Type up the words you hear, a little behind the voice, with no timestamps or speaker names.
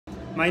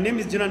My name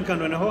is Jonan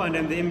Kandwanaho and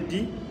I'm the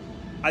MD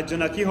at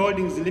Jonaki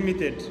Holdings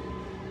Limited.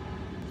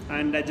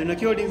 And at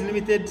Jonaki Holdings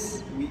Limited,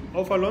 we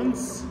offer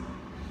loans,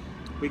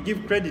 we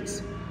give credit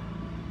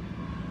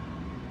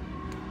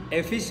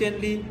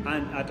efficiently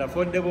and at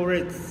affordable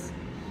rates.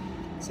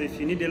 So if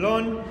you need a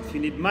loan, if you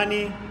need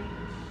money,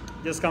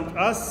 just come to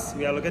us.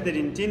 We are located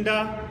in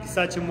Tinda,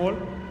 Kisachi Mall,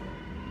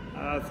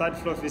 third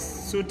floor of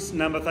suite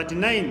number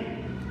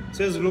 39.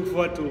 So we look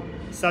forward to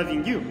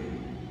serving you.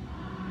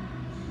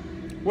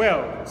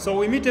 Well, so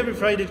we meet every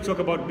Friday to talk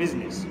about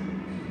business.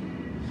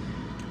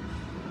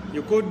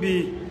 You could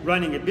be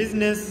running a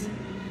business,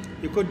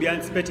 you could be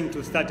anticipating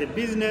to start a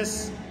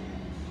business,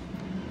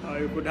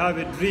 you could have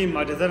a dream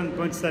at a certain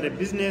point to start a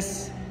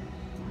business,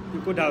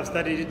 you could have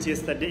started it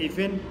yesterday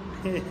even.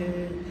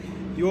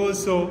 You're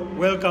also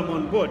welcome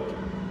on board,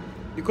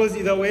 because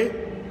either way,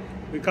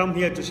 we come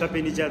here to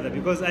sharpen each other,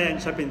 because iron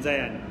sharpens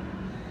iron.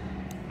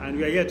 And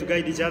we are here to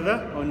guide each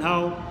other on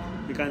how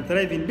we can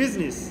thrive in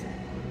business.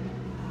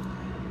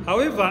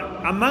 However,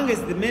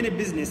 amongst the many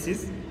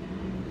businesses,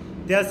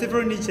 there are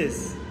several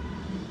niches,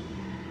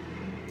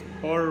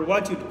 or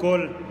what you'd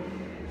call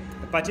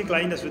a particular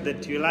industry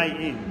that you lie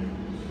in.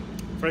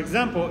 For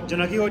example,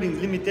 Jonaki Holdings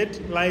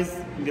Limited lies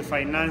in the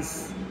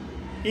finance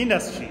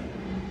industry.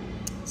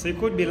 So you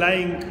could be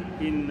lying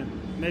in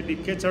maybe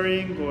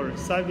catering or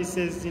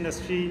services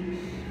industry, you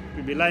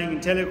could be lying in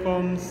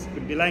telecoms, you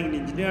could be lying in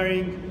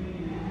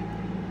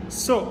engineering.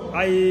 So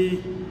I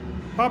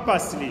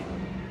purposely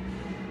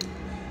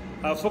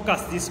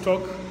focus this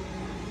talk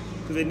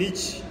to the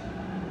niche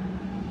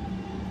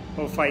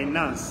of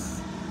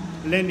finance,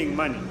 lending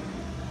money.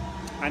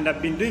 And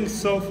I've been doing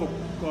so for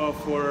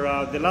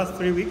the last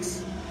 3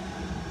 weeks.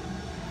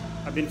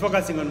 I've been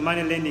focusing on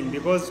money lending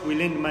because we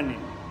lend money.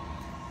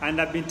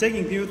 And I've been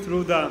taking you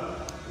through the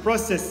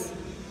process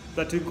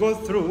that we go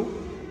through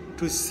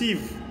to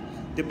sieve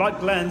the bad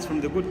clients from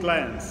the good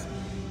clients.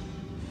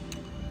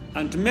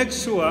 And to make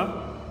sure,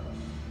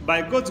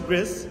 by God's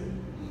grace,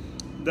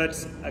 that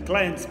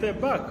clients pay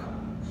back.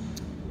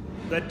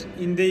 That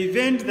in the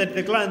event that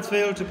the clients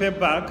fail to pay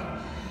back,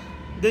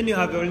 then you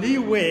have a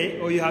leeway,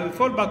 or you have a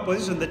fallback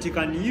position that you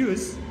can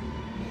use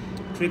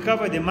to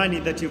recover the money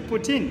that you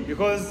put in,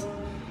 because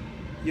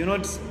you're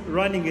not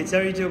running a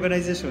charity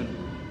organization,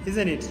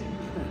 isn't it?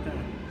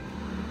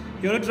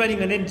 You're not running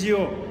an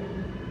NGO,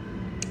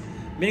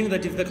 meaning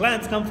that if the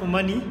clients come for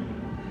money,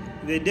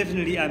 they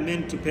definitely are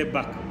meant to pay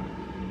back.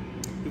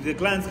 If the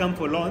clients come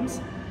for loans,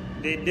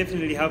 they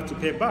definitely have to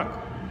pay back.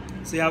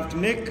 So you have to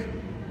make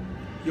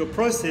your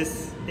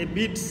process a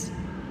bit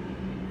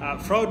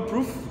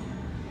fraud-proof,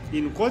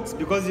 in quotes,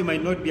 because you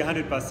might not be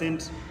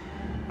 100%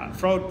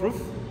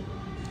 fraud-proof,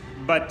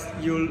 but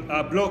you'll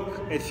block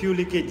a few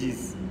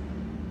leakages.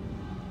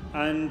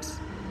 And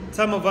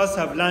some of us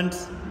have learned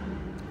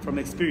from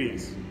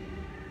experience.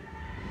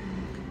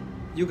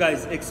 You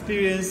guys,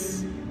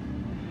 experience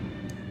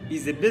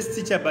is the best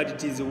teacher, but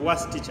it is the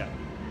worst teacher.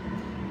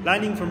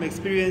 Learning from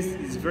experience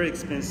is very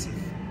expensive.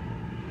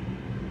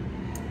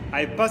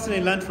 I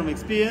personally learned from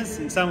experience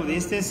in some of the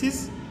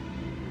instances,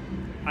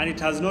 and it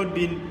has not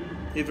been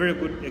a very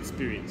good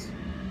experience.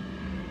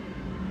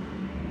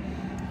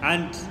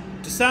 And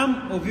to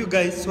some of you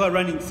guys who are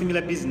running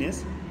similar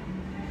business,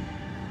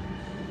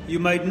 you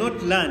might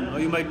not learn,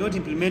 or you might not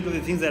implement all the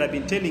things that I've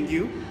been telling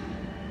you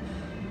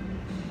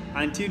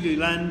until you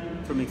learn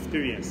from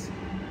experience.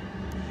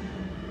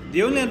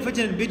 The only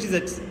unfortunate bit is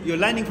that your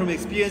learning from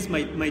experience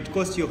might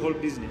cost your whole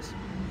business.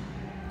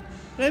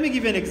 Let me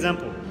give you an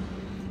example.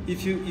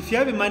 If you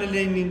have a money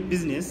lending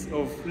business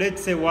of,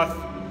 let's say, worth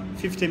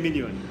 50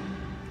 million,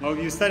 or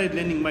you started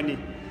lending money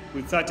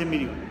with 30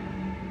 million,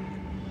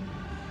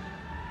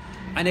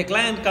 and a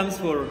client comes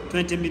for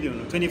 20 million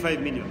or 25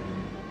 million,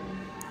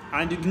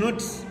 and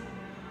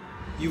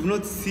you've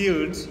not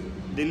sealed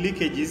the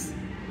leakages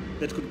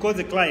that could cause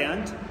the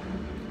client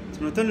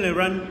to not only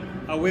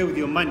run away with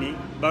your money,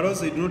 but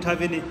also you do not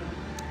have any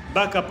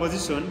backup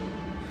position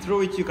through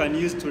which you can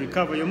use to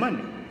recover your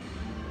money.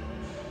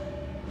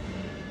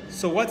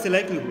 So what's the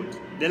likelihood?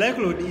 The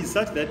likelihood is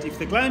such that if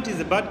the client is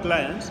a bad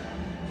client,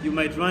 you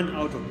might run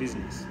out of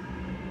business.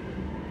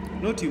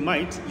 Not you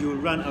might, you will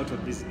run out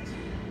of business.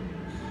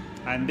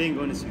 I'm being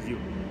honest with you.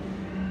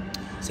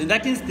 So in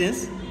that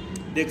instance,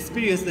 the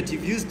experience that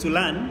you've used to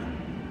learn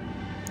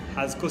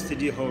has costed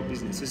you whole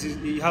business. So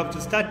you have to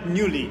start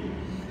newly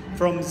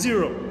from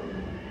zero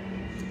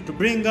to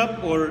bring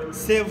up or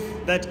save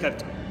that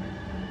capital.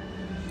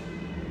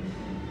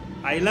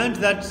 I learned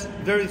that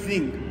very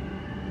thing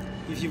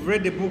if you've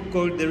read a book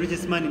called The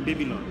Richest Man in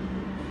Babylon.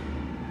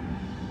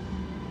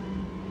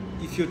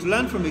 If you're to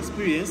learn from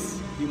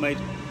experience, you might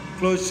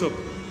close shop.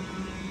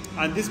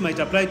 And this might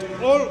apply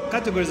to all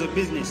categories of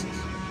businesses.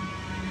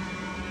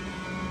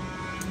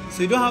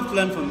 So you don't have to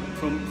learn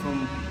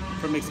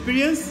from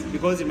experience,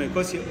 because it might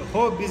cost you a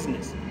whole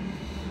business.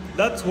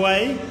 That's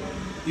why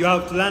you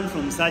have to learn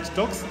from such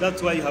talks.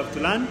 That's why you have to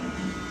learn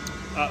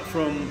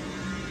from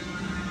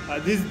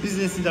these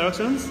business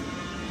interactions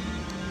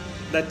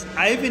that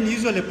I even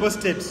usually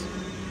posted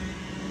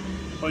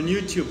on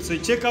YouTube. So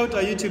check out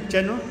our YouTube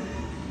channel,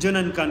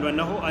 Jonan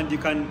Kandwanaho, and you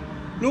can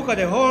look at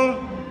the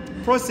whole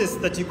process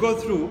that you go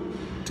through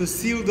to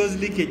seal those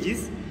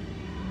leakages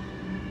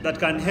that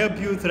can help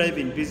you thrive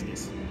in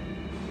business,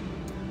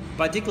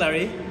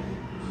 particularly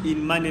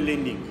in money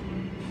lending.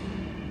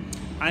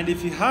 And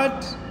if you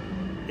had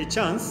a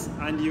chance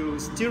and you're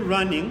still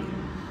running,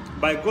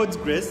 by God's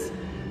grace,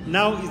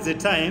 now is the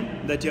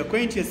time that you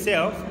acquaint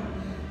yourself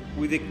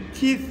with the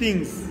key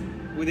things,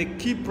 with the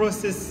key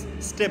process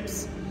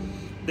steps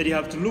that you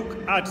have to look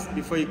at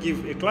before you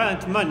give a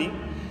client money,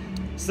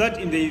 so that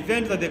in the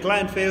event that the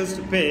client fails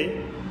to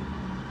pay,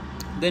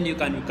 then you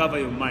can recover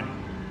your money.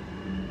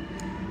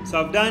 So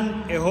I've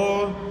done a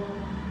whole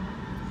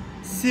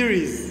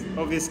series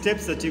of the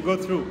steps that you go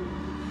through,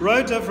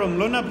 right up from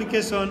loan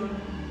application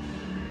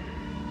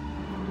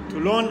to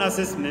loan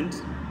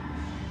assessment.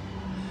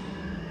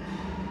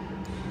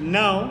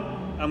 Now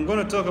I'm going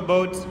to talk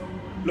about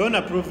loan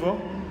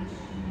approval.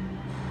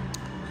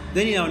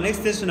 Then in our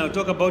next session I'll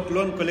talk about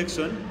loan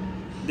collection,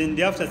 then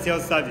the after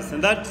sales service,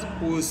 and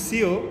that will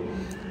seal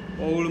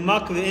or will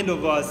mark the end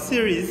of our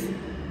series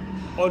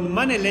on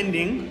money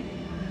lending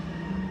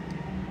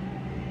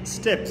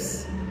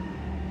steps.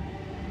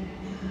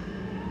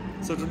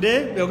 So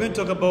today we are going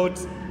to talk about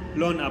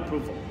loan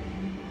approval.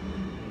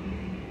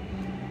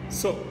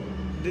 So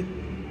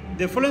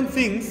the following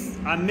things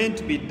are meant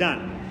to be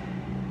done.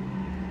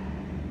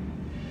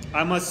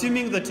 I'm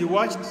assuming that you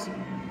watched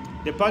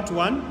the part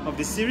 1 of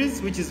the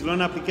series, which is loan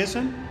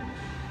application.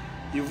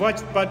 You've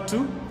watched part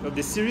 2 of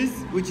the series,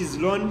 which is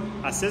loan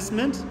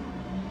assessment.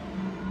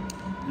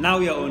 Now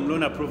we are on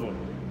loan approval.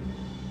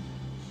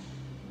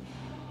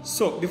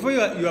 So before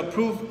you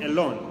approve a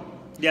loan,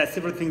 there are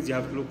several things you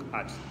have to look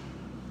at.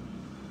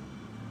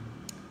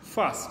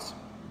 First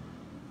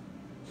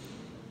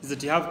is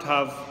that you have to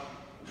have,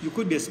 you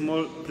could be a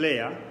small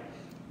player,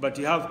 but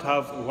you have to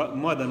have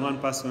more than one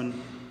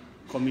person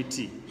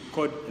committee,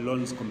 called a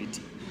loans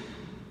committee.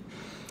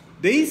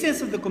 The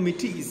essence of the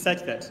committee is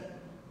such that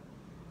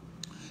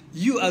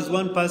you as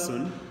one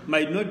person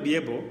might not be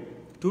able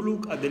to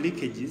look at the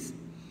leakages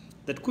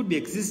that could be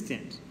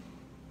existent.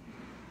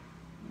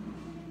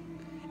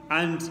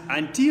 And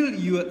until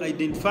you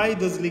identify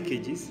those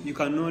leakages, you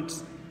cannot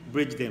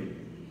bridge them.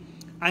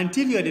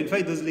 Until you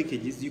identify those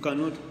leakages, you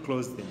cannot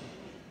close them.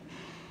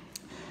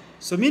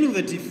 So meaning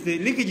that if the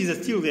leakages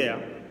are still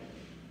there,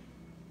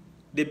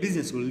 the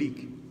business will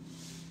leak.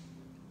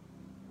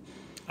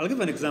 I'll give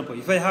an example.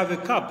 If I have a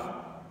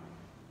cup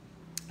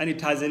and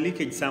it has a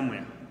leakage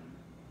somewhere,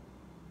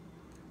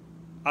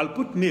 I'll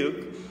put milk,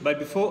 but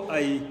before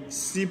I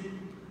sip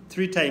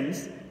 3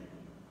 times,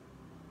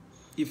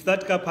 if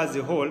that cup has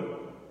a hole,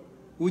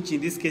 which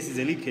in this case is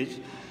a leakage,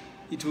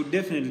 it will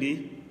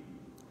definitely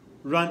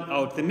run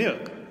out the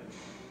milk.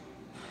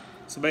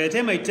 So by the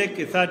time I take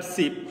a 3rd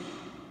sip,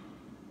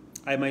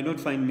 I might not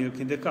find milk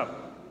in the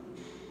cup.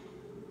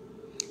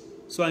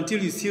 So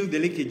until you seal the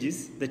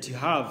leakages that you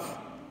have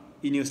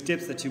in your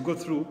steps that you go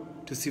through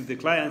to see if the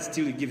clients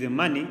still give them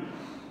money,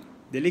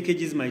 the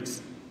leakages might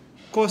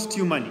cost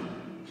you money.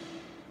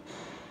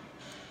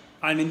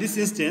 And in this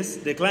instance,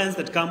 the clients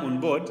that come on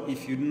board,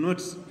 if you do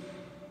not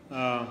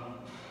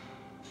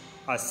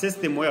assess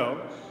them well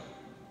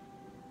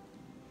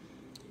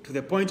to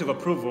the point of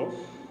approval,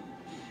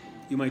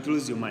 you might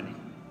lose your money.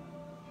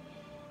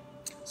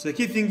 So the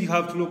key thing you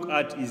have to look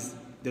at is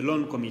the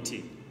loan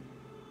committee.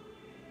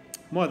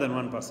 More than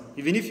one person.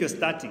 Even if you're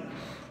starting,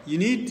 you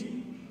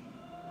need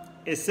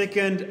a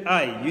second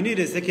eye, you need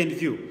a second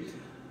view.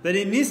 That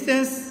in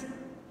instance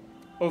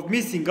of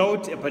missing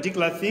out a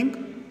particular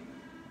thing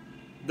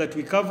that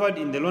we covered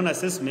in the loan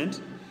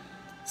assessment,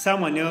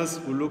 someone else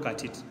will look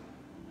at it.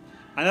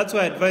 And that's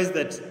why I advise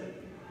that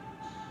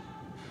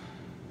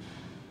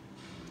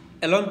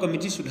a loan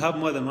committee should have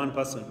more than one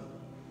person,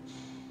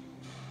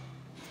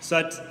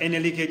 so that any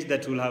leakage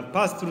that will have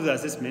passed through the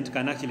assessment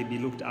can actually be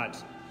looked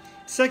at.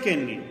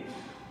 Secondly,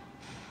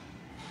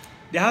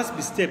 there has to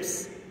be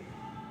steps.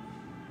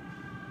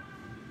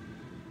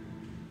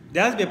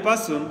 There has to be a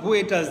person who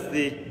enters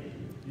the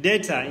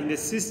data in the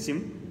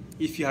system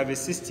if you have a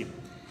system.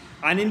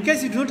 And in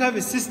case you do not have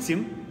a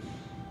system,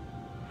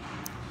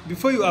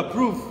 before you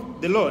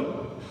approve the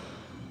loan,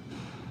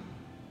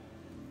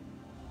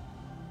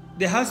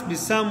 there has to be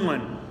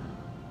someone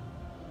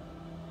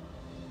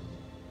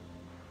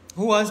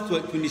who has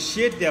to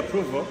initiate the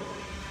approval,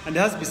 and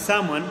there has to be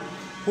someone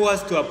who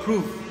has to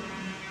approve.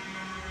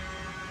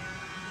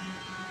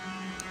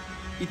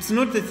 It's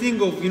not the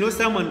thing of,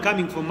 someone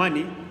coming for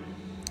money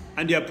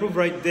and you approve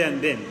right there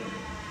and then.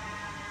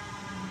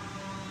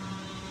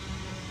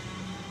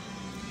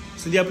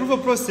 So the approval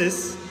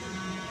process,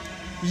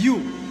 you,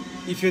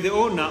 if you're the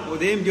owner or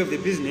the MD of the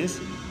business,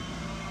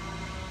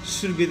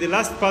 should be the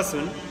last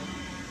person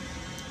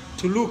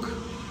to look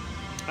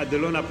at the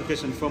loan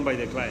application form by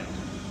the client.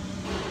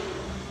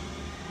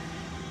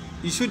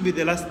 You should be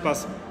the last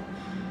person.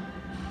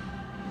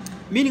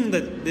 Meaning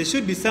that there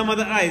should be some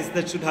other eyes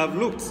that should have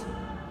looked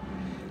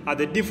at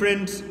the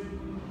different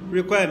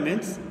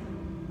requirements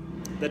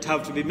that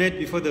have to be met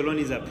before the loan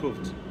is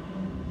approved.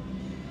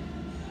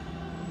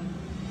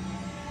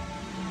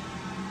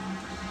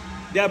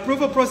 the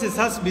approval process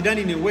has to be done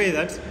in a way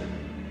that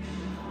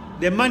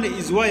the money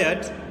is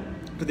wired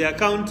to the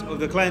account of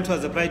the client who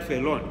has applied for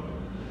a loan.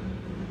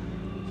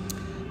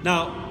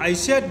 Now, I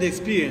shared the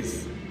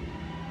experience.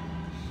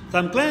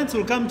 Some clients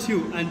will come to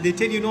you and they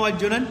tell you, you know what,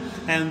 Jonan,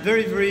 I am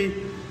very, very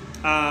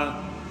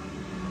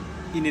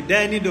in a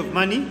dire need of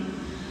money,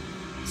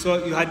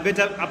 so you had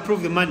better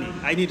approve the money.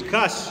 I need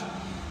cash,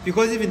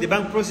 because even the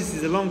bank process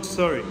is a long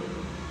story.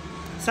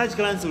 Such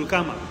clients will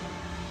come up.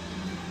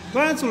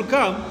 Clients will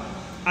come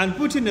and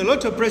put in a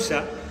lot of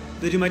pressure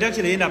that you might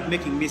actually end up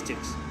making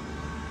mistakes.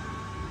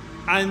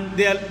 And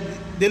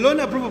the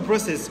loan approval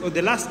process, or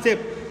the last step,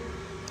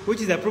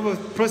 which is the approval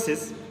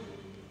process,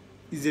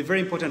 is a very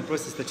important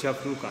process that you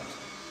have to look at.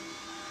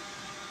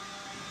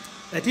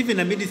 That even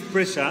amidst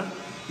pressure,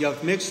 you have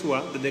to make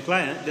sure that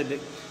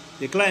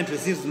the client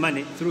receives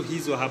money through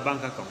his or her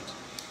bank account.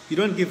 You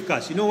don't give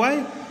cash. You know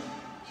why?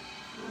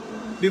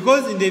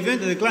 Because in the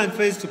event that the client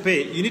fails to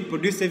pay, you need to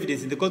produce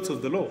evidence in the courts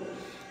of the law.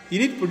 You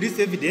need to produce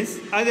evidence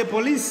at the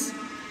police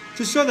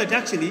to show that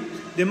actually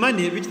the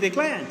money reached the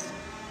client.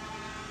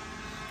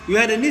 We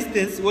had an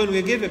instance when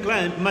we gave a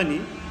client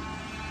money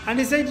and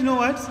he said, you know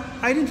what,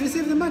 I didn't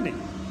receive the money.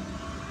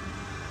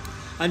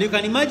 And you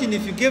can imagine,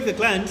 if you gave the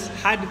client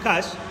hard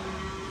cash,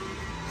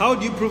 how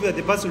do you prove that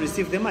the person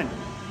received the money?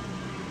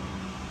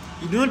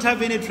 You do not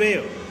have any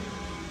trail.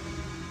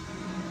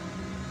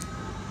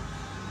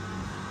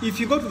 If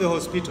you go to the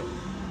hospital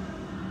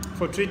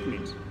for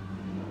treatment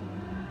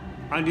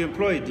and you're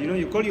employed,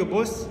 you call your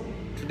boss,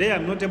 today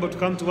I'm not able to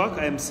come to work,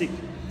 I am sick.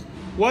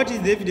 What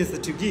is the evidence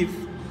that you give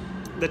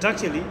that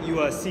actually you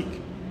are sick?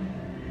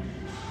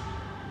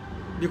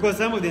 Because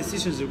some of the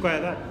institutions require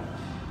that.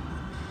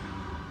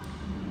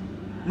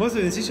 Most of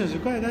the institutions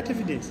require that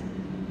evidence.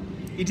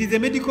 It is a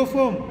medical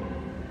form.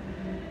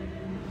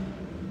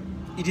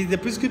 It is the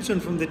prescription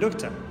from the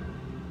doctor.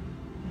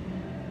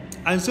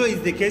 And so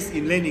is the case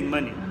in lending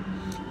money.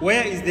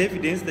 Where is the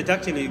evidence that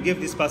actually you gave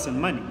this person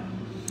money?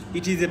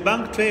 It is a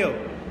bank trail.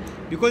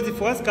 Because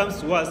if worse comes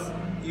to worse,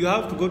 you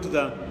have to go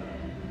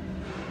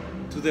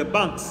to the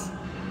banks,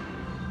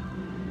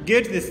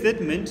 get the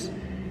statement,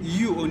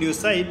 you on your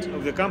side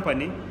of the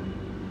company,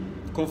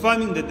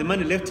 confirming that the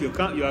money left your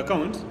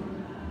account,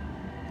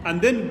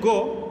 and then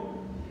go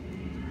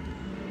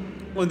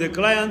on the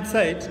client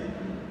side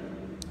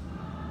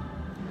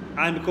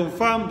and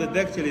confirm that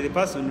actually the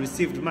person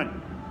received money.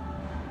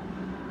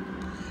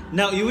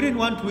 Now, you wouldn't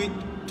want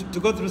to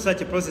go through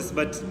such a process,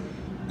 but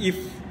if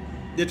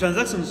the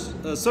transaction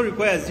so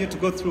requires you to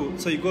go through,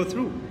 so you go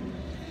through.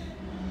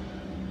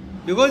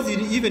 Because you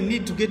even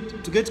need to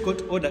get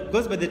court order.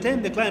 Because by the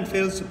time the client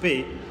fails to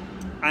pay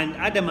and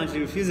adamantly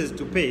refuses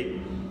to pay,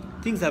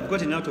 things have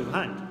gotten out of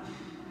hand.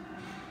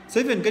 So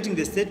even getting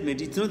the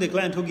statement, it's not the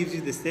client who gives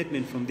you the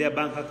statement from their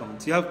bank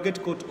account. You have to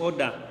get court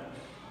order.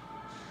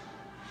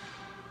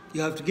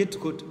 You have to get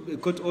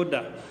court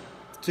order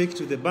straight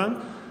to the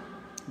bank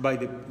by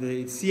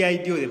the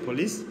CID or the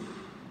police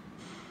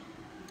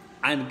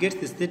and get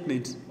the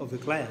statement of the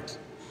client.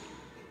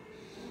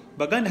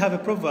 Baganda have a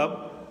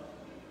proverb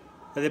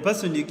that the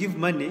person you give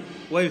money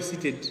while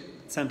seated,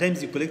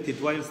 sometimes you collect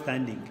it while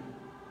standing.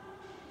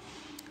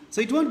 So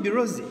it won't be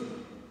rosy.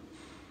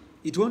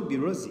 It won't be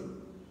rosy.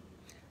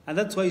 And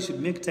that's why you should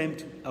make time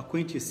to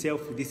acquaint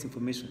yourself with this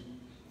information.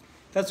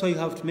 That's why you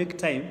have to make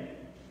time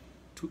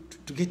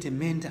to get a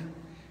mentor.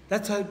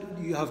 That's why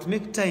you have to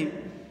make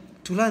time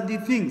to learn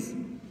these things.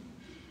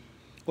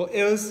 Or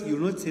else you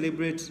will not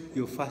celebrate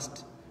your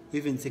first,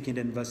 even second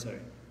anniversary.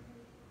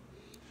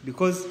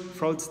 Because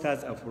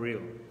fraudsters are for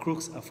real.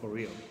 Crooks are for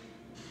real.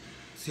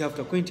 So you have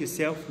to acquaint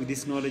yourself with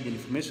this knowledge and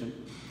information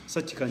so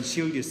that you can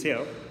shield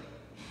yourself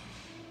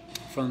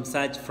from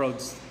such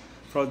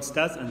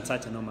fraudsters and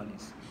such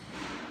anomalies.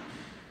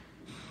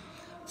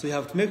 So you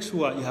have to make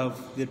sure you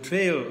have the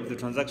trail of the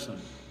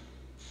transaction.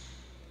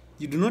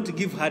 You do not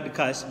give hard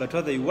cash, but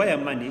rather you wire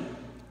money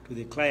to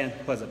the client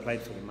who has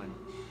applied for the money.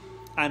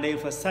 And I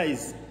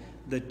emphasize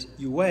that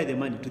you wire the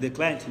money to the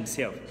client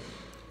himself.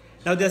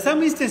 Now, there are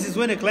some instances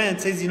when a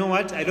client says, you know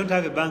what, I don't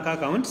have a bank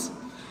account,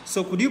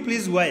 so could you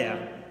please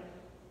wire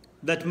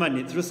that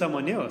money through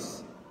someone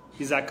else,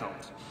 his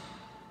account?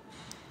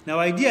 Now,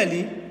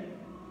 ideally,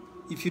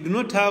 if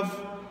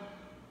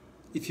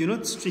you're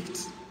not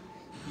strict,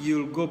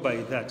 you'll go by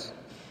that.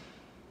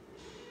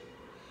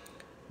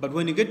 But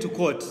when you get to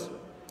court,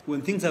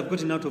 when things have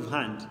gotten out of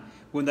hand,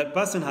 when that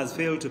person has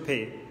failed to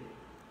pay,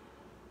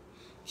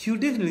 he'll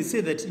definitely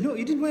say that,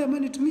 you didn't wire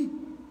money to me.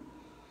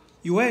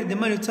 You wired the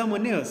money to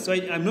someone else, so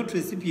I'm not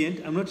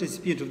recipient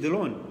of the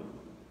loan.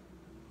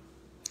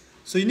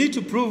 So you need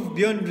to prove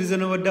beyond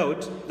reasonable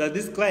doubt that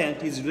this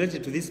client is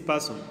related to this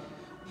person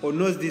or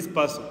knows this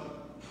person,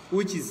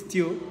 which is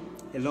still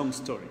a long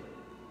story.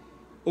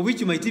 Or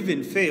which you might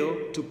even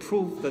fail to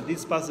prove that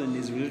this person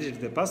is related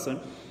to the person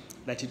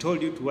that he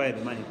told you to wire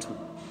the money to.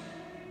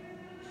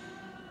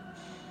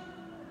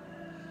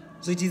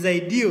 So it is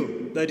ideal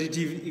that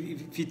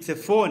if it's a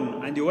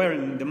phone and you're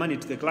wiring the money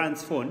to the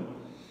client's phone,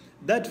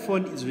 that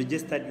phone is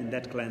registered in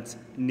that client's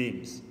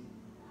names.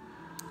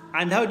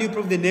 And how do you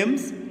prove the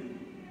names?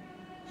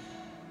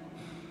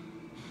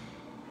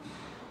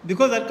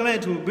 Because that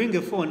client will bring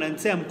a phone and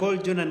say, I'm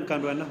called John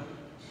Nkandwa now.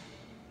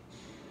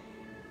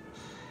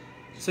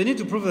 So you need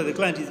to prove that the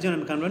client is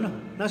John Nkandwa now.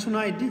 National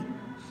ID.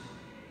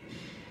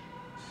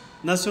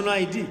 National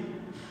ID.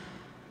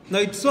 Now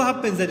it so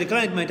happens that the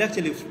client might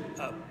actually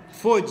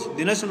forge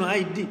the national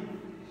ID.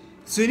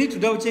 So you need to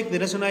double check the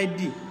national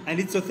ID and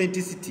its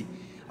authenticity.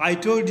 I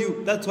told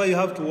you that's why you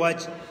have to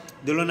watch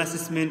the loan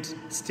assessment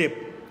step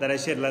that I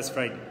shared last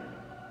Friday.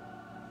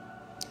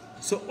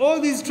 So all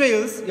these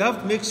trails, you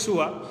have to make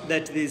sure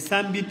that there is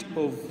some bit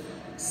of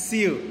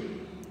seal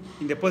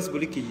in the possible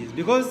leakages.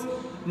 Because,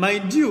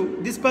 mind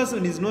you, this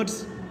person is not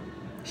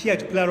here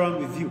to play around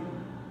with you.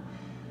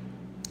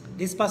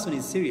 This person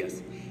is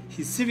serious.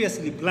 He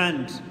seriously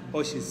planned,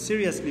 or she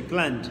seriously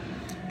planned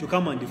to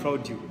come and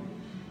defraud you.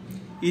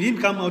 He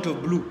didn't come out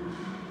of blue.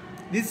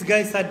 This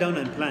guy sat down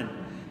and planned.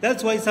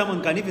 That's why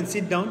someone can even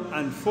sit down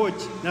and forge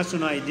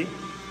national ID,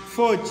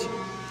 forge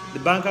the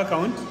bank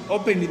account,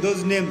 open with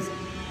those names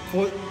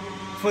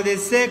for the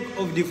sake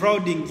of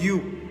defrauding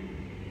you.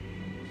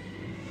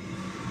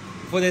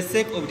 For the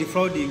sake of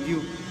defrauding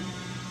you.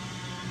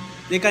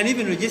 They can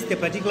even register a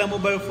particular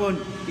mobile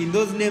phone in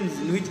those names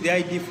in which the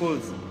ID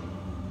falls.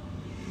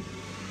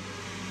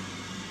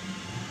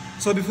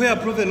 So before you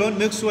approve a loan,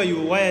 make sure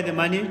you wire the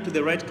money to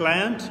the right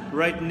client,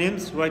 right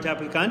names, right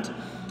applicant,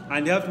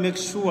 and you have to make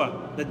sure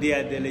that they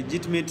are the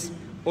legitimate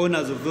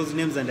owners of those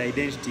names and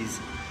identities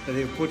that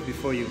they've put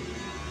before you.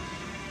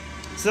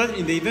 So that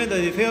in the event that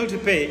they fail to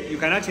pay, you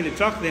can actually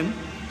track them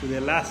to the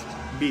last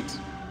bit.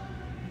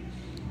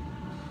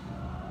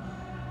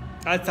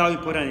 That's how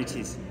important it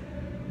is.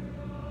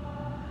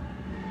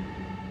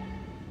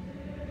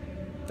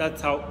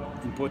 That's how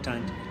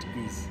important it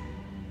is.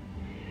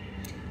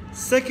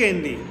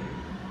 Secondly,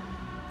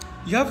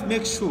 you have to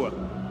make sure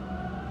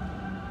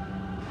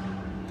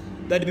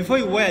that before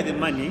you wire the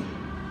money,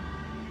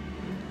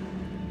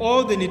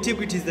 all the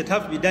nitty-gritties that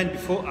have to be done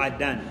before are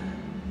done.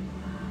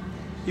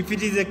 If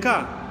it is a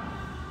car,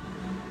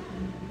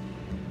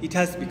 it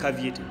has to be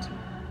caveated.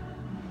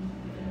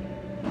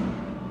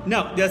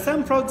 Now, there are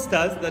some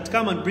fraudsters that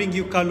come and bring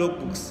you car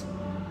logbooks.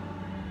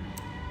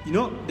 You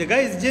know, the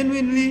guy is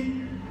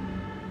genuinely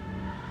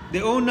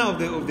the owner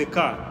of the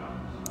car.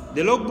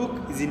 The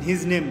logbook is in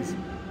his names.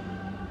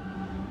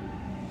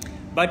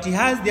 But he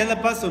has the other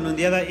person on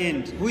the other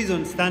end who is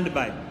on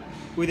standby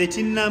with a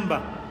TIN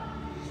number.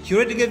 He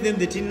already gave them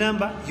the TIN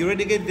number, he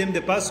already gave them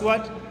the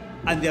password,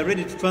 and they are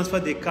ready to transfer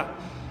the car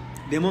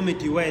the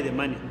moment you wire the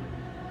money.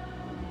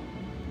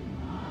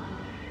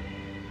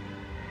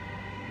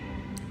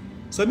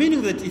 So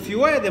meaning that if you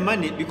wire the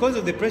money because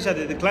of the pressure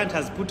that the client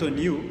has put on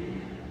you,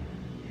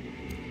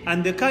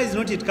 and the car is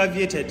not yet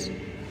caveated,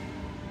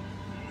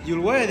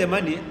 you'll wire the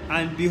money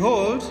and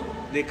behold,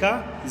 the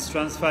car is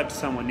transferred to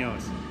someone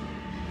else.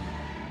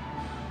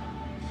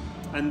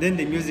 And then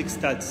the music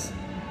starts.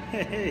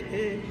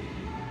 The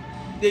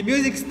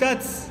music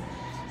starts.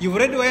 You've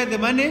already wired the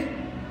money,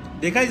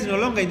 the car is no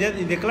longer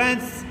in the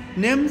client's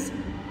names,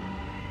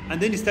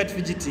 and then you start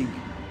fidgeting.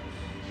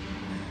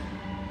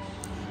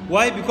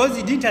 Why? Because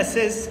you didn't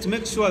assess to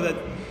make sure that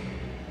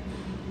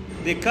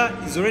the car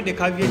is already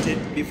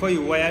caveated before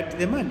you wired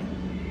the money.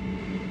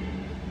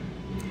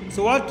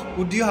 So what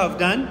would you have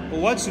done,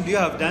 or what should you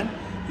have done?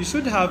 You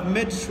should have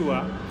made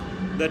sure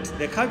that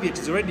the caveat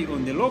is already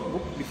on the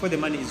logbook before the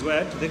money is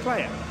wired to the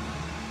client.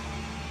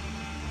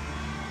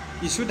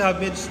 You should have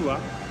made sure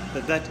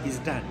that that is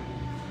done.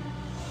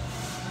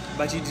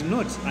 But you did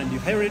not, and you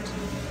hurried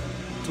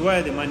to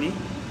wire the money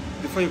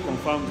before you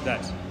confirmed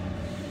that.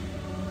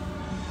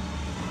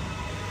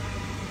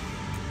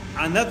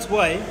 And that's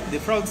why the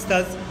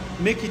fraudsters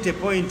make it a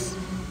point.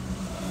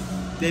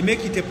 They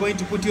make it a point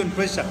to put you on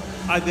pressure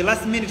at the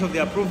last minute of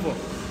the approval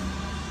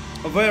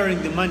of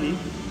wiring the money,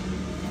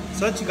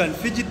 so that you can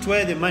fidget to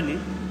wire the money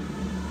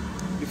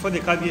before the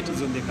caveat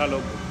is on the car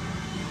logbook.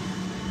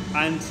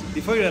 And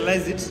before you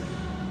realize it,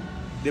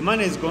 the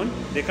money is gone,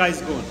 the car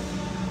is gone,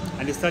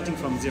 and you're starting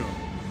from zero.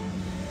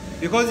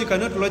 Because you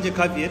cannot lodge a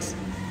caveat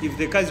if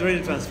the car is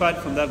already transferred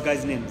from that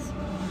guy's names.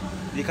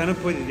 You cannot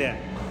put it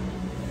there.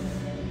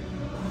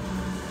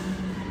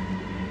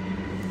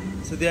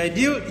 So the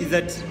ideal is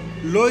that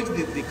lodge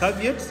the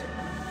caveat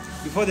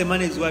before the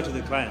money is wired to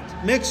the client.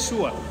 Make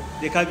sure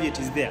the caveat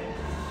is there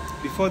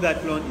before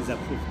that loan is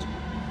approved.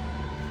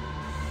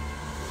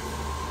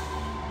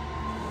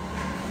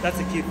 That's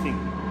a key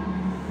thing.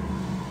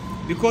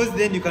 Because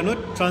then you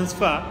cannot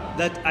transfer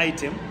that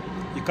item,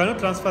 you cannot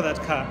transfer that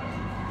car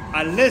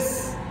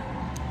unless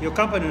your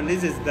company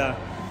releases the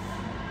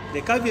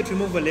caveat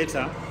removal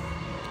letter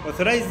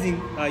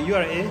authorizing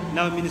URA,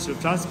 now Ministry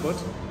of Transport,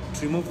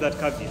 to remove that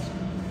caveat.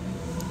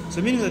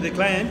 So meaning that the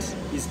client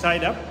is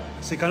tied up,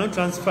 so you cannot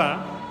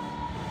transfer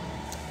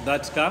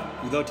that car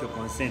without your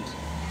consent.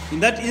 In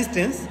that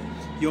instance,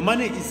 your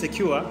money is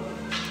secure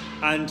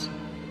and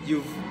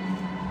you've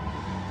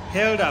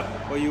held up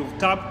or you've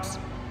tapped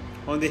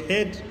on the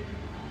head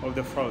of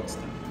the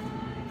fraudster.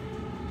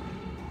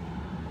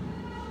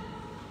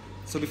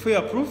 So before you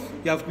approve,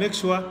 you have to make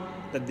sure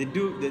that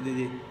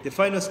the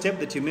final step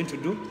that you're meant to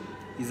do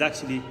is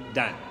actually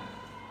done.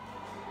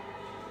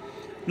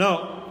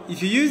 Now,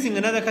 if you're using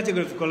another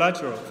category of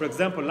collateral, for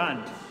example,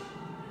 land,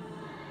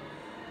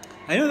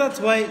 I know that's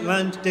why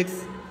land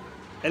takes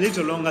a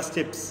little longer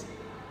steps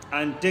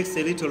and takes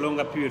a little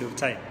longer period of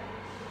time.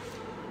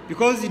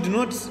 Because you do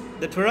not,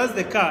 that whereas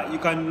the car, you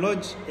can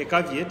lodge a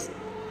caveat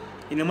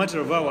in a matter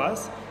of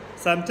hours,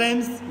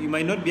 sometimes you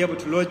might not be able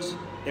to lodge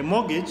a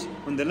mortgage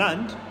on the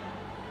land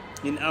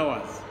in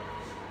hours.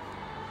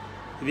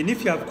 Even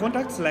if you have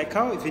contacts like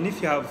how, even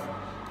if you have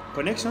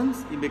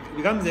connections, it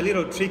becomes a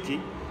little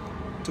tricky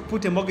to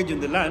put a mortgage on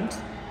the land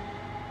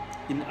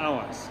in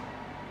hours.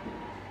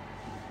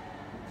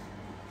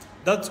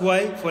 That's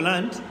why for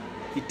land,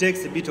 it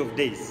takes a bit of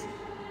days.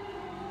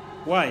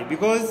 Why?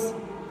 Because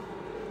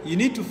you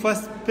need to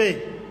first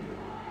pay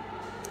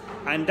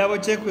and double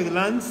check with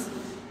lands,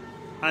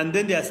 and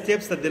then there are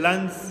steps that the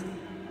lands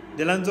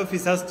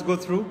office has to go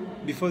through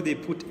before they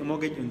put a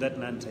mortgage on that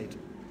land title.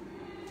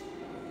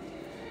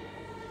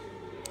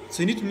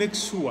 So you need to make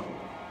sure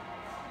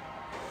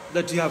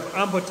that you have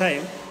ample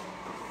time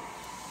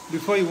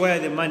before you wire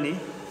the money.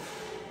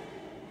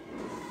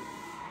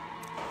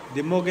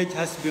 The mortgage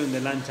has to be on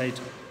the land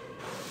title.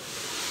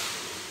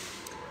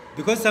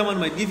 Because someone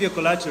might give you a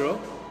collateral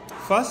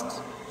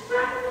first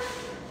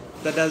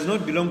that does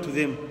not belong to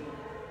them.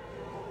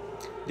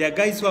 There are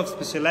guys who have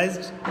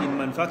specialized in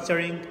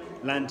manufacturing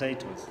land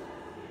titles.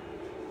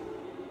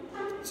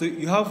 So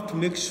you have to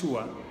make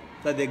sure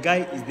that the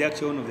guy is the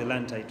actual owner of the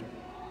land title.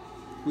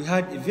 We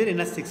had a very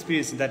nice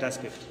experience in that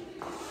aspect.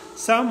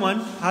 Someone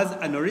has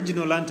an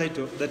original land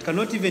title that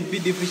cannot even be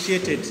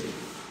depreciated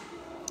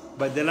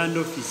by the land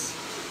office.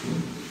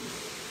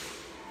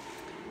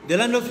 The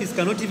land office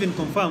cannot even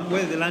confirm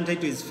whether the land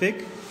title is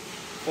fake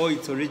or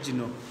it's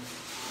original.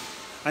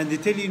 And they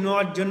tell you, you know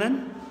what,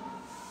 Jonan?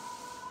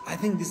 I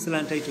think this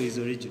land title is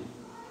original.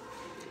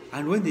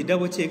 And when they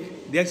double check,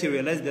 they actually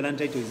realize the land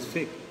title is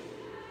fake.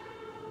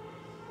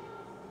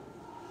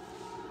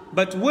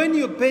 But when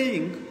you're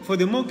paying for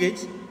the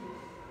mortgage,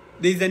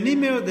 there is an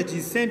email that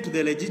is sent to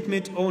the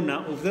legitimate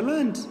owner of the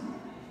land.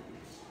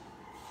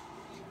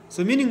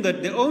 So meaning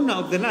that the owner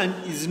of the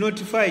land is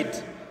notified.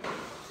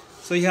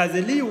 So he has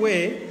a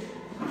leeway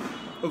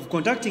of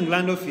contacting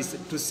land office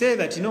to say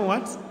that, you know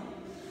what,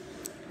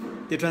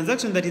 the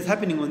transaction that is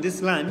happening on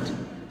this land,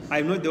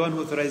 I'm not the one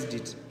who authorized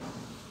it.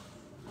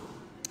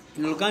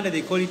 In Uganda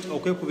they call it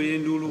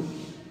okwekubira endulu.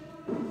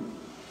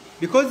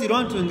 Because you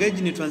don't want to engage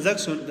in a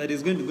transaction that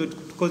is going to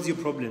cause you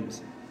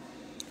problems.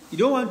 You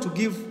don't want to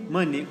give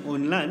money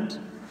on land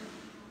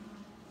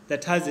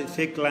that has a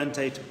fake land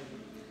title.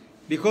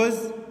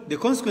 Because the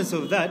consequence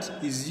of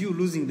that is you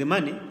losing the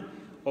money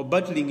or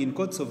battling in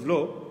courts of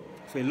law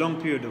for a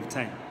long period of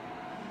time.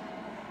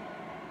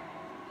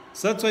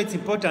 So that's why it's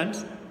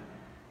important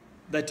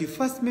that you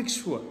first make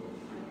sure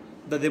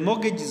that the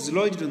mortgage is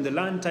lodged on the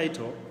land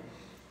title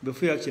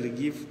before you actually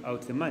give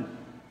out the money.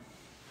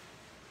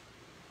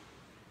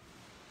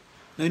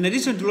 Now, in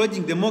addition to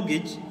lodging the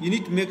mortgage, you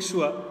need to make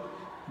sure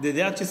that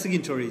the actual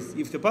signatories,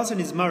 if the person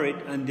is married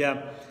and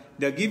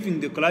they're giving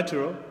the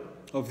collateral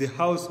of the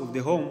house, of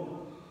the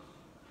home,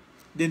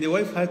 then the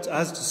wife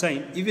has to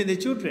sign, even the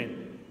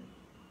children.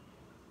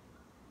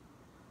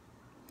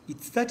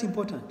 It's that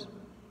important.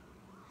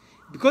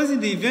 Because in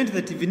the event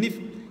that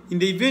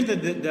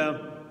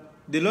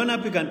the loan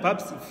applicant,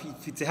 perhaps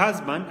if it's a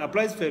husband,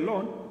 applies for a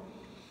loan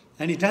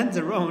and he turns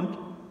around,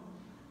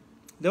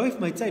 the wife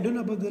might say, I don't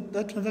know about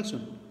that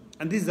transaction.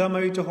 And this is our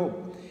marital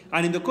home.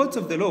 And in the courts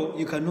of the law,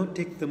 you cannot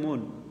take them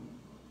on.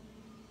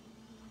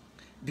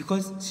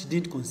 Because she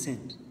didn't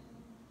consent.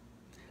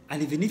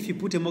 And even if you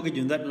put a mortgage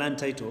on that land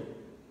title,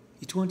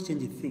 it won't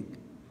change a thing.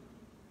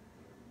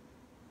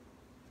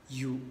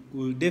 You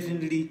will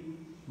definitely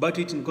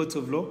battle it in courts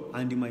of law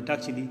and you might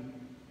actually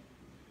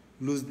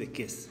lose the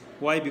case.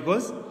 Why?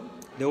 Because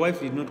the wife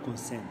did not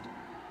consent.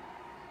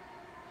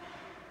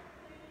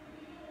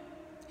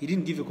 He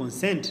didn't give a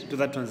consent to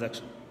that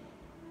transaction.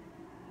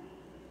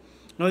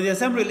 Now, there are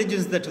some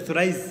religions that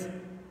authorize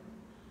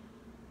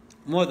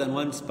more than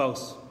one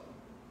spouse.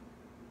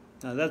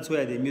 Now, that's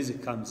where the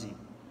music comes in.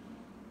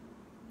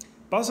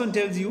 Person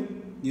tells you,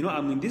 you know,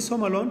 I'm in this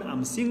home alone,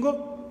 I'm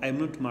single, I'm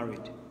not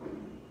married.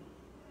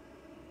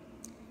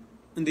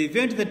 In the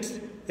event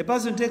that a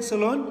person takes a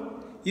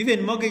loan,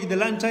 even mortgage the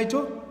land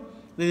title,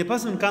 then the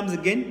person comes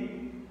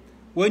again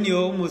when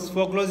you're almost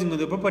foreclosing on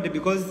the property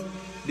because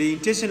they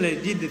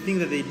intentionally did the thing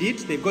that they did,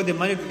 they got the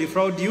money to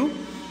defraud you.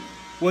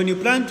 When you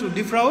plan to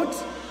defraud,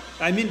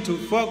 to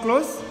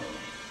foreclose,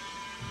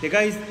 the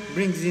guy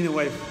brings in a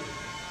wife.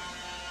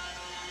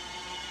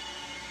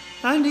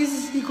 And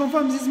he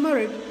confirms he's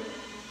married.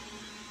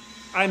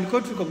 And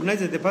court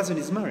recognizes the person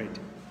is married.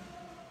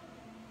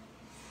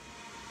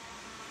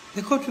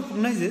 The court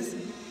recognizes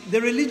the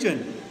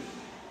religion.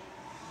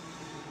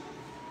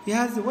 He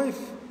has a wife.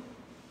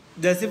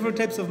 There are several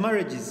types of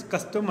marriages,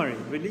 customary,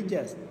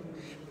 religious.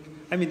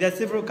 There are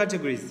several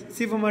categories,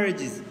 civil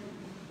marriages.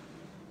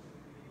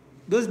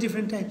 Those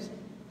different types.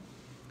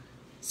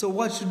 So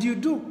what should you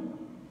do?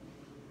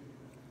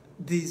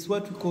 This is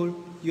what we call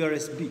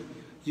URSB,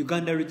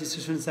 Uganda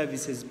Registration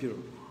Services Bureau.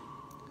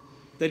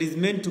 that is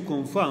meant to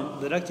confirm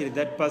that actually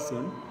that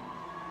person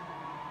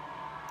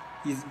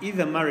is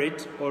either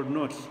married or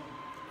not.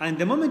 And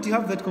the moment you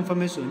have that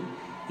confirmation,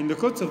 in the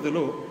courts of the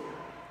law,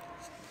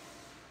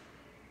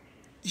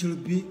 it will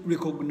be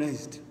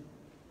recognized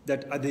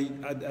that at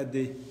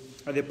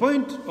the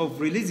point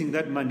of releasing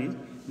that money,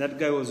 that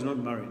guy was not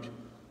married.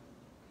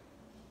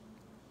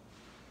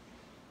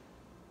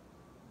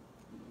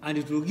 And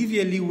it will give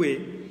you a leeway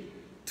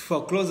to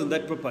foreclose on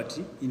that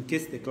property in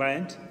case the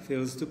client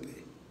fails to pay.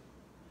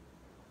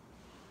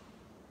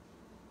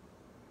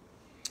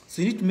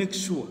 So you need to make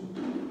sure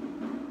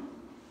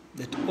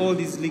that all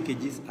these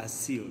leakages are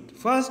sealed.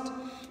 First,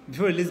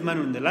 before you release money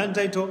on the land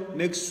title,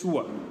 make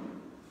sure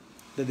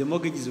that the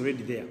mortgage is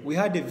already there. We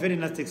had a very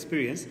nasty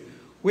experience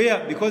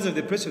where, because of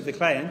the pressure of the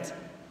client,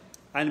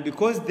 and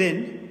because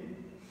then,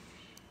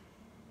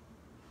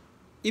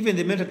 even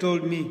the mentor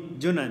told me,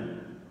 Jonan,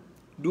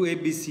 do A,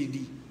 B, C,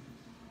 D.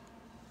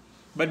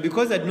 But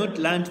because I had not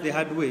learned the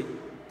hard way,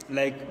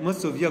 like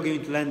most of you are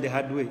going to learn the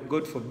hard way,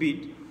 God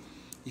forbid,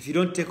 if you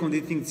don't take on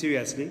these things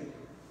seriously,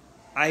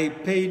 I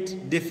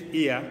paid deaf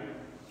ear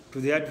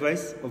to the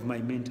advice of my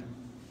mentor.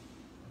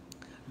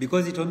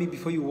 Because he told me,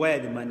 before you wire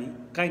the money,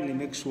 kindly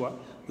make sure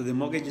that the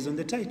mortgage is on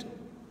the title.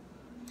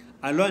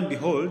 And lo and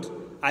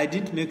behold, I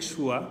didn't make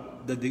sure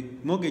that the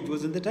mortgage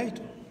was on the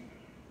title.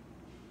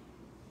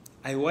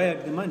 I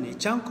wired the money, a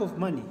chunk of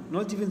money,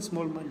 not even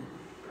small money.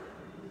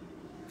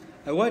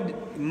 I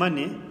wired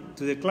money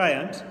to the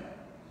client,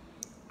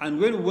 and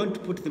when we want to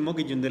put the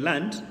mortgage on the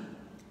land,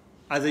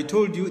 as I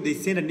told you, they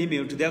send an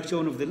email to the actual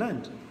owner of the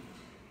land.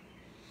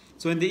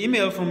 So when the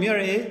email from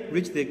URA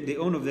reached the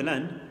owner of the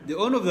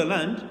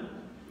land,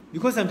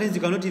 because sometimes you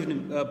cannot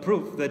even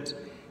prove that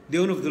the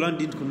owner of the land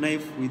didn't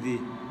connive with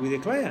the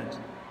client.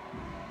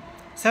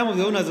 Some of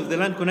the owners of the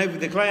land connive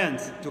with the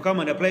clients to come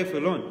and apply for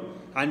a loan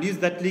and use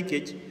that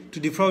leakage to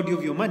defraud you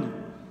of your money.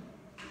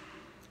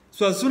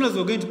 So as soon as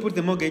we're going to put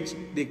the mortgage,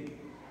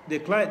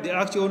 the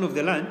actual owner of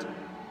the land,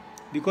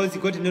 because he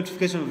got a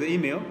notification of the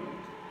email,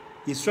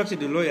 instructed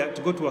the lawyer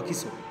to go to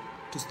Wakiso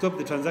to stop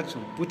the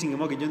transaction, putting a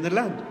mortgage on the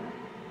land.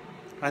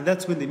 And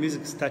that's when the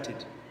music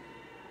started.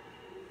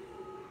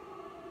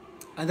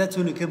 And that's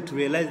when we came to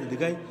realize that the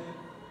guy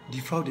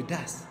defrauded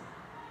us.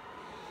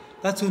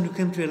 That's when we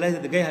came to realize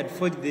that the guy had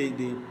forged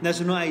the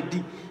national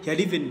ID. He had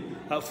even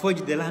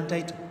forged the land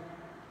title.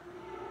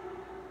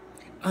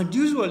 And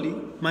usually,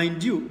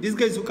 mind you, these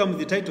guys who come with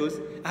the titles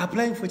are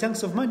applying for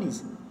chunks of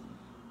monies.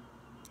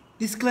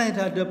 This client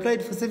had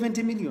applied for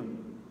 70 million.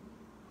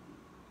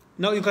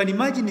 Now you can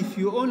imagine if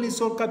your only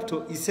sole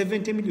capital is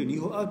 70 million,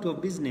 you're out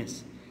of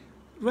business.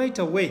 Right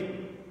away,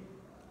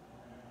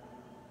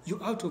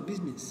 you're out of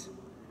business.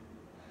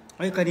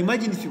 And you can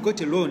imagine if you got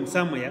a loan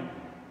somewhere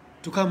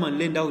to come and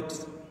lend out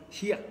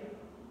here.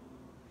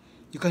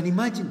 You can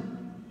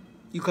imagine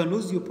you can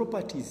lose your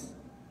properties.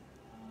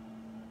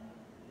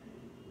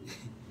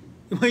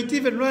 You might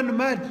even run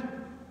mad.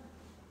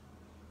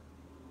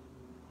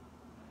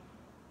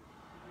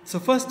 So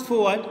fast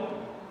forward,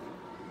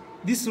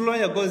 this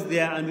lawyer goes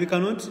there and we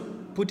cannot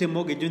put a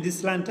mortgage on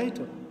this land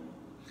title.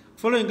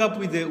 Following up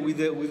with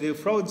the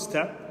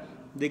fraudster,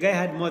 the guy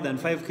had more than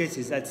 5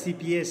 cases at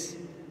CPS.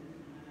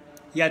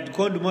 He had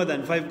called more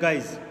than 5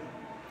 guys.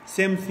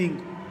 Same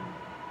thing.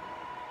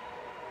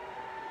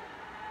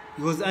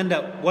 He was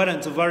under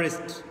warrants of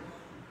arrest.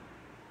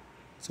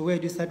 So where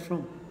do you start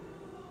from?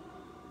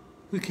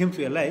 We came to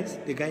realize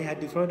the guy had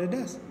defrauded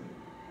us.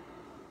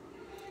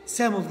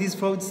 Some of these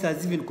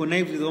fraudsters even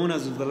connived with the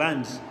owners of the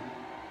land.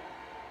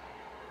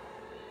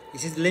 He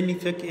says, let me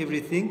fake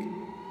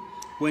everything.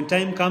 When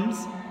time comes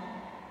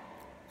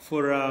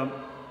for a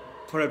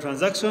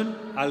transaction,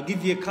 I'll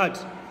give you a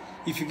cut.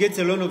 If he gets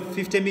a loan of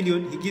 50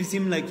 million, he gives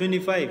him like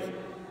 25.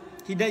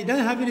 He doesn't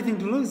have anything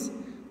to lose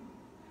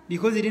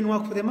because he didn't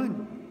work for the money.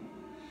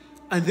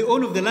 And the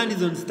owner of the land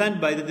is on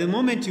standby that the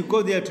moment you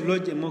go there to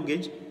lodge a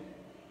mortgage,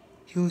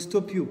 he will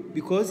stop you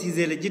because he's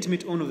a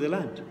legitimate owner of the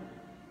land.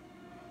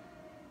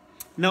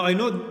 Now, I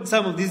know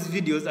some of these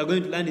videos are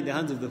going to land in the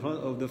hands of the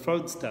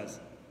fraudsters.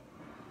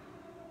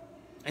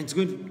 And it's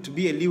going to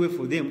be a leeway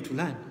for them to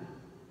learn.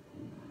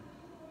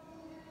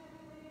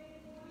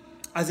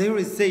 As I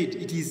always said,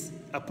 it is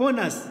upon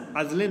us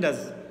as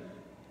lenders,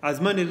 as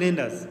money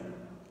lenders,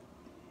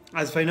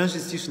 as financial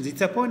institutions,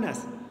 it's upon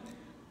us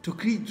to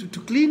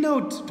clean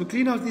out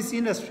this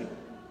industry.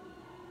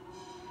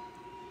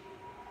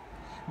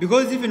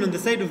 Because even on the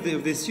side of the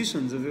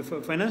institutions, of the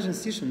financial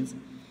institutions,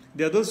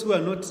 there are those who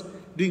are not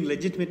doing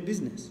legitimate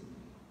business.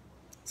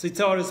 So it's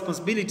our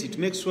responsibility to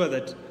make sure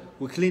that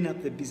we clean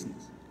up the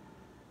business,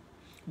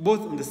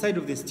 both on the side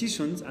of the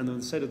institutions and on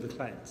the side of the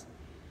clients.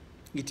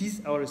 It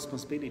is our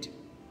responsibility.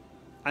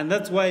 And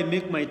that's why I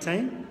make my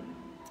time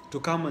to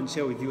come and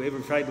share with you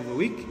every Friday of the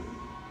week,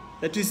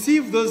 that you see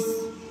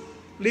those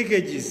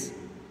leakages,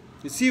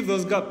 you see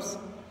those gaps.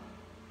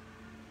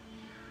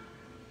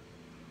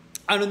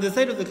 And on the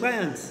side of the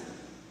clients,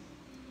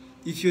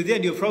 if you're there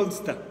and you're a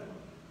fraudster,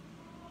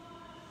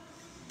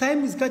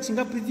 time is catching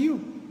up with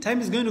you. Time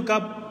is going to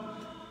come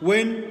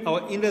when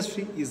our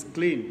industry is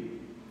clean.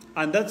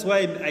 And that's why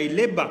I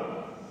labor.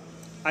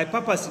 I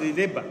purposely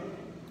labor,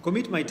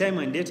 commit my time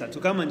and data to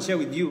come and share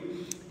with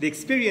you the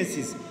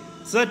experiences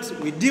so that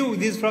we deal with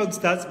these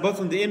fraudsters both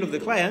on the end of the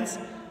clients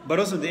but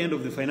also on the end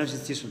of the financial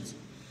institutions.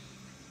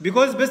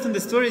 Because based on the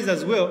stories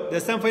as well, there are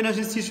some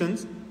financial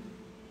institutions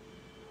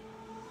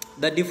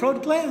that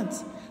defraud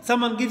clients.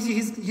 Someone gives you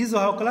his or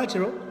her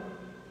collateral,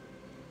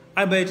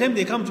 and by the time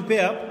they come to pay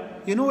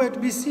up, you know where to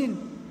be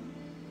seen.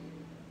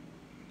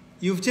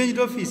 You've changed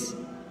office.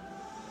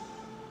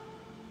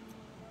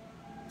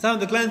 Some of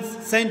the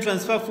clients sign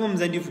transfer forms,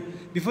 and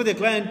before the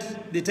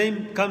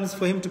time comes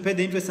for him to pay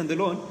the interest and the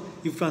loan,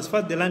 you've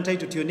transferred the land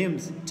title to your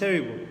names.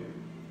 Terrible.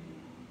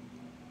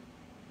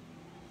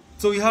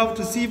 So we have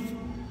to see,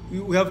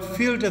 we have to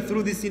filter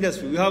through this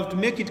industry. We have to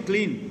make it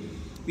clean.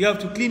 We have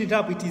to clean it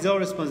up. It is our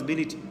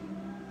responsibility.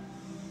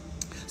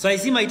 So I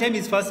see my time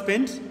is fast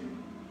spent.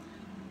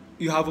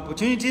 You have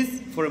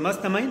opportunities for a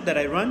mastermind that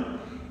I run.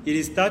 It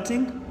is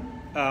starting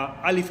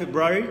early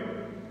February.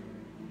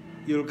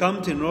 You'll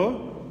come to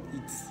enroll.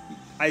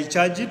 I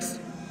charge it,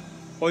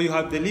 or you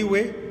have the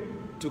leeway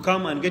to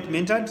come and get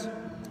mentored.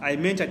 I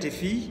mentor at a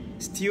fee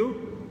still,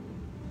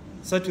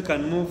 so that we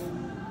can move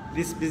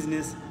this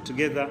business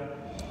together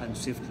and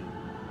swiftly.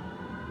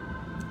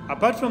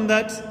 Apart from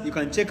that, you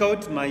can check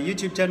out my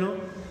YouTube channel.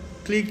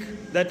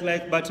 Click that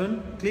like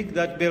button, click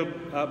that bell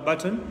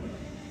button.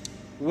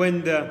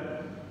 When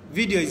the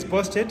video is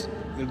posted,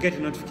 you'll get a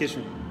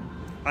notification.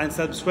 And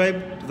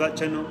subscribe to that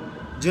channel,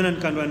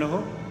 Jonan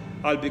Kandwanoho.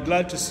 I'll be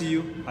glad to see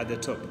you at the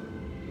top.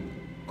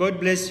 God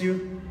bless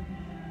you.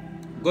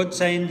 God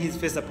shine his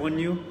face upon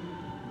you.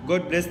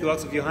 God bless the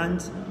works of your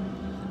hands.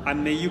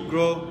 And may you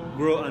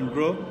grow, and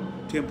grow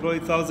to employ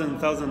thousands and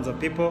thousands of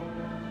people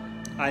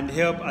and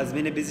help as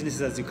many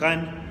businesses as you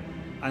can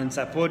and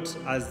support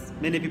as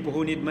many people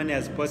who need money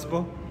as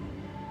possible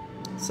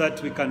so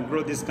that we can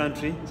grow this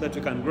country, so that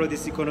we can grow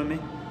this economy,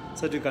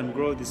 so that we can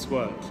grow this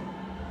world.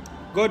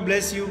 God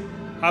bless you.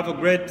 Have a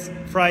great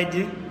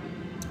Friday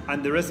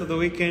and the rest of the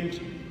weekend.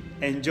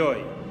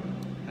 Enjoy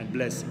and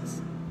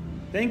blessings.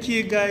 Thank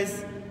you,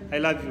 guys. I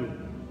love you.